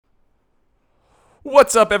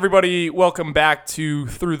What's up, everybody? Welcome back to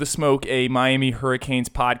Through the Smoke, a Miami Hurricanes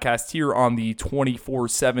podcast here on the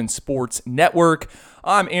 24/7 Sports Network.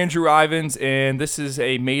 I'm Andrew Ivins, and this is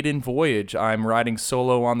a maiden voyage. I'm riding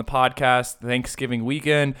solo on the podcast Thanksgiving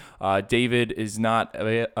weekend. David is not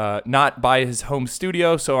by his home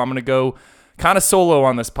studio, so I'm going to go kind of solo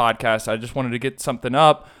on this podcast. I just wanted to get something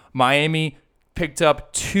up. Miami picked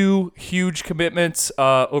up two huge commitments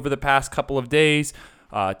over the past couple of days.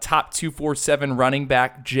 Top 247 running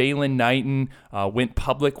back Jaylan Knighton went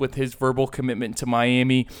public with his verbal commitment to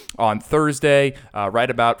Miami on Thursday, right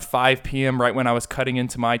about 5 p.m., right when I was cutting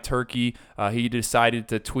into my turkey. He decided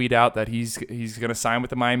to tweet out that he's going to sign with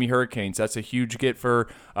the Miami Hurricanes. That's a huge get for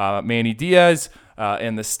Manny Diaz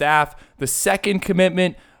and the staff. The second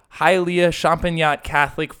commitment, Hialeah Champagnat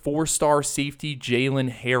Catholic four-star safety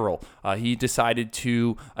Jalen Harrell. He decided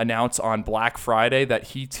to announce on Black Friday that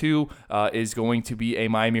he too is going to be a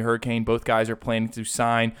Miami Hurricane. Both guys are planning to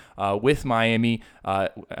sign with Miami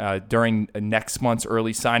during next month's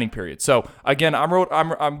early signing period. So again,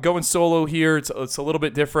 I'm going solo here. It's a little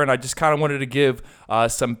bit different. I just kind of wanted to give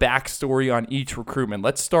some backstory on each recruitment.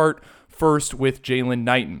 Let's start first with Jaylan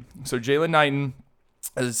Knighton. So Jaylan Knighton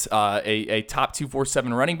is a top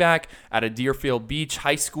 247 running back at a Deerfield Beach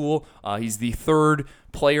High School. He's the third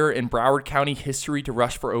player in Broward County history to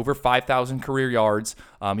rush for over 5,000 career yards.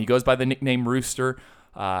 He goes by the nickname Rooster.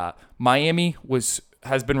 Miami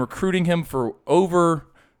has been recruiting him for over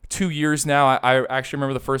 2 years now. I actually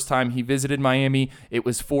remember the first time he visited Miami. It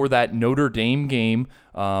was for that Notre Dame game,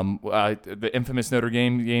 the infamous Notre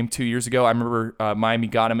Dame game 2 years ago. I remember Miami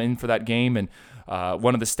got him in for that game, and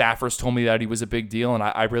one of the staffers told me that he was a big deal, and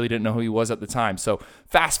I really didn't know who he was at the time. So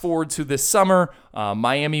fast forward to this summer,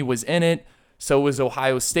 Miami was in it. So was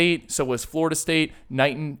Ohio State. So was Florida State.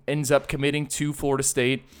 Knighton ends up committing to Florida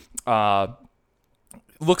State.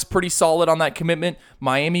 Looks pretty solid on that commitment.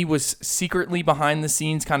 Miami was secretly behind the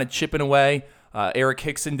scenes, kind of chipping away. Eric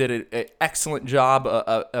Hickson did an excellent job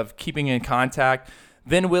of keeping in contact.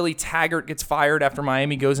 Then Willie Taggart gets fired after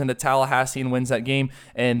Miami goes into Tallahassee and wins that game.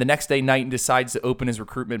 And the next day, Knighton decides to open his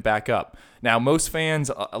recruitment back up. Now, most fans,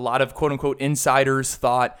 a lot of quote-unquote insiders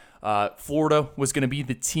thought Florida was going to be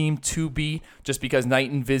the team to beat just because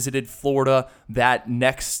Knighton visited Florida that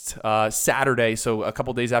next Saturday, so a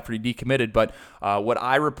couple days after he decommitted. But what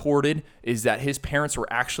I reported is that his parents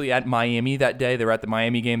were actually at Miami that day. They were at the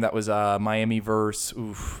Miami game. That was Miami versus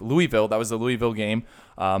Louisville. That was the Louisville game.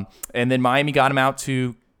 And then Miami got him out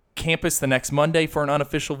to campus the next Monday for an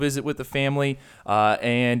unofficial visit with the family.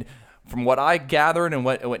 And from what I gathered and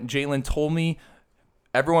what Jaylan told me,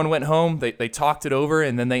 everyone went home, they talked it over,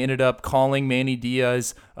 and then they ended up calling Manny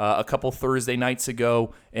Diaz a couple Thursday nights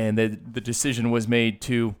ago, and the decision was made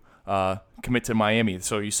to commit to Miami.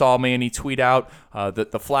 So you saw Manny tweet out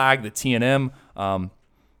the flag, the TNM.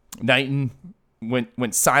 Knighton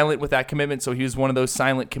went silent with that commitment, so he was one of those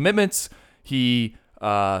silent commitments. He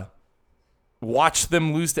watched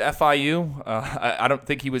them lose to FIU. I don't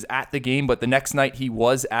think he was at the game, but the next night he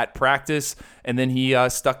was at practice, and then he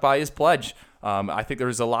stuck by his pledge. I think there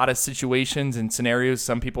was a lot of situations and scenarios.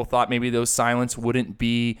 Some people thought maybe those silence wouldn't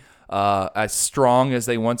be as strong as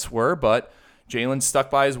they once were, but Jaylan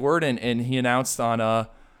stuck by his word, and he announced on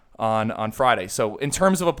Friday. So in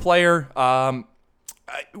terms of a player,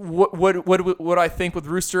 what I think with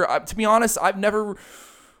Rooster, to be honest,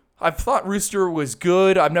 I've thought Rooster was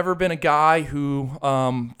good. I've never been a guy who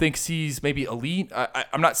thinks he's maybe elite.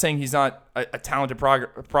 I'm not saying he's not a talented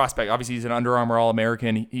prospect. Obviously, he's an Under Armour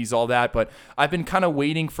All-American. He's all that. But I've been kind of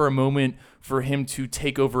waiting for a moment for him to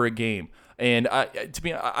take over a game. And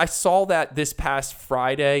I saw that this past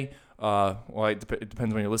Friday. It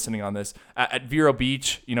depends when you're listening on this. At Vero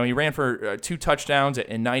Beach, he ran for 2 touchdowns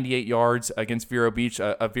and 98 yards against Vero Beach,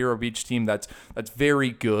 a Vero Beach team that's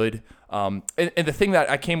very good. And the thing that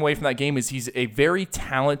I came away from that game is he's a very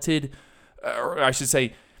talented, or I should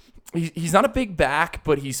say, he's not a big back,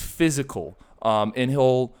 but he's physical. And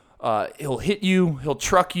he'll hit you, he'll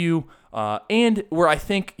truck you. And where I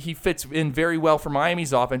think he fits in very well for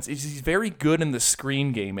Miami's offense is he's very good in the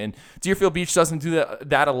screen game. And Deerfield Beach doesn't do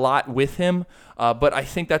that a lot with him, but I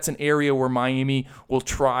think that's an area where Miami will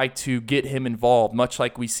try to get him involved, much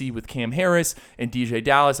like we see with Cam Harris and DJ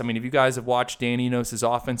Dallas. I mean, if you guys have watched Dan Enos'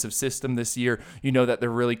 offensive system this year, you know that they're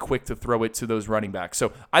really quick to throw it to those running backs.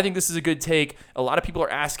 So I think this is a good take. A lot of people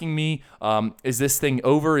are asking me, is this thing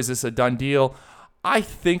over? Is this a done deal? I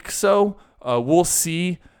think so. We'll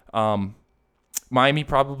see. Miami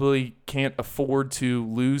probably can't afford to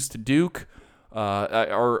lose to Duke.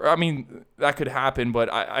 That could happen,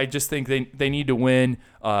 but I just think they need to win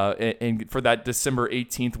and for that December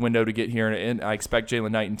 18th window to get here, and I expect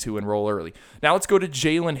Jalen Knighton to enroll early. Now let's go to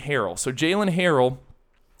Jalen Harrell. So Jalen Harrell,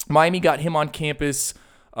 Miami got him on campus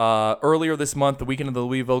earlier this month, the weekend of the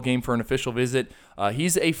Louisville game, for an official visit.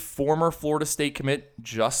 He's a former Florida State commit,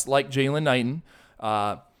 just like Jalen Knighton.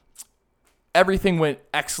 Everything went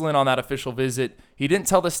excellent on that official visit. He didn't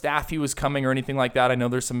tell the staff he was coming or anything like that. I know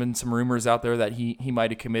there's been some rumors out there that he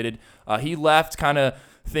might have committed. He left kind of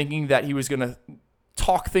thinking that he was going to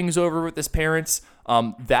talk things over with his parents.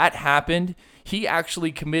 That happened. He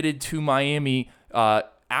actually committed to Miami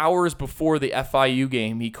hours before the FIU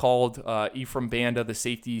game. He called Ephraim Banda, the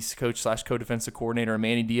safeties coach / co-defensive coordinator, and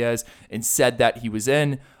Manny Diaz, and said that he was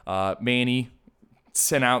in. Manny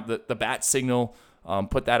sent out the bat signal,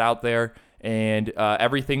 put that out there, and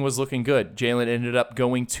everything was looking good. Jalen ended up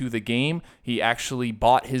going to the game. He actually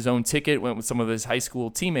bought his own ticket, went with some of his high school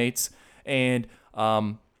teammates, and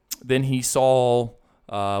then he saw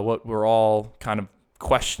what we're all kind of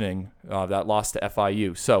questioning, that loss to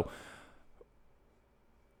FIU. So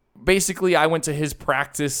basically, I went to his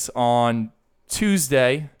practice on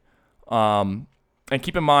Tuesday, and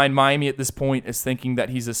keep in mind, Miami at this point is thinking that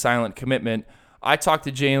he's a silent commitment. I talked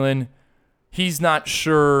to Jalen. He's not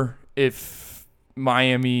sure if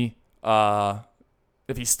Miami,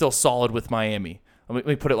 if he's still solid with Miami. Let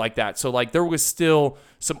me put it like that. So, like, there was still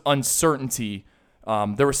some uncertainty.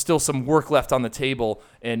 There was still some work left on the table.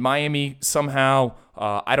 And Miami somehow,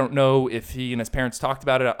 I don't know if he and his parents talked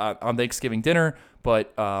about it on Thanksgiving dinner,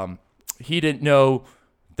 but he didn't know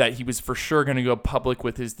that he was for sure going to go public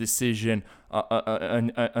with his decision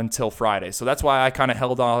until Friday. So that's why I kind of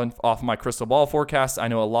held off my crystal ball forecast. I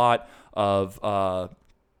know a lot of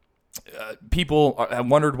people have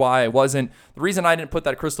wondered why I wasn't. The reason I didn't put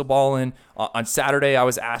that crystal ball in on Saturday, I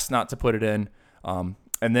was asked not to put it in. And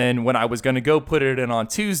then when I was going to go put it in on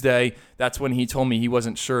Tuesday, that's when he told me he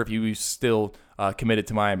wasn't sure if he was still committed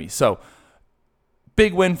to Miami. So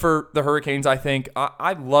big win for the Hurricanes, I think.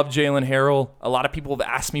 I love Jalen Harrell. A lot of people have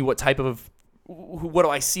asked me what do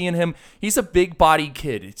I see in him. He's a big-bodied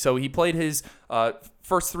kid. So he played his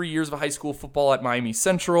first 3 years of high school football at Miami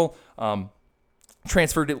Central,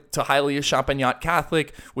 transferred to Hialeah Champagnat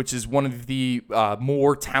Catholic, which is one of the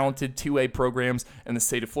more talented 2A programs in the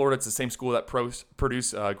state of Florida. It's the same school that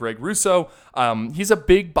produced Greg Russo. He's a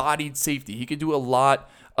big-bodied safety. He could do a lot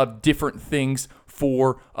of different things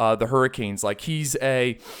for the Hurricanes. Like, he's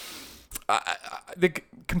the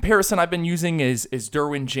comparison I've been using is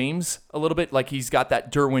Derwin James a little bit. Like, he's got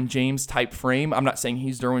that Derwin James type frame. I'm not saying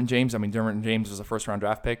he's Derwin James. I mean, Derwin James was a first-round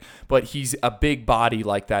draft pick, but he's a big body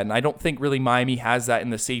like that. And I don't think really Miami has that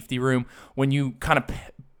in the safety room. When you kind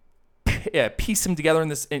of piece him together in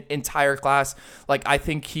this entire class, like, I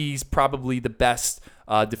think he's probably the best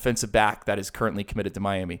defensive back that is currently committed to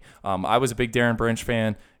Miami. I was a big Darren Branch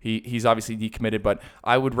fan. He's obviously decommitted, but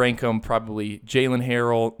I would rank him probably Jalen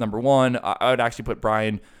Harrell, number one. I would actually put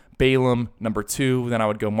Brian Balaam, number two. Then I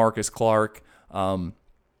would go Marcus Clark, and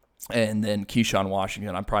then Keyshawn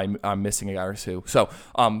Washington. I'm missing a guy or two. So,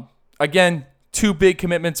 again, two big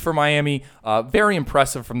commitments for Miami. Very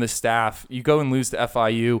impressive from this staff. You go and lose to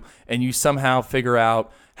FIU, and you somehow figure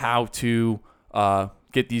out how to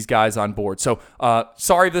get these guys on board. So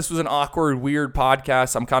sorry if this was an awkward, weird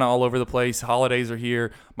podcast. I'm kind of all over the place. Holidays are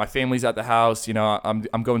here. My family's at the house. You know,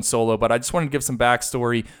 I'm going solo, but I just wanted to give some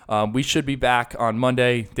backstory. We should be back on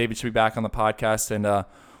Monday. David should be back on the podcast, and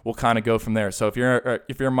we'll kind of go from there. So if you're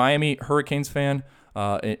a Miami Hurricanes fan,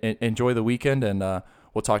 enjoy the weekend, and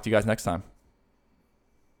we'll talk to you guys next time.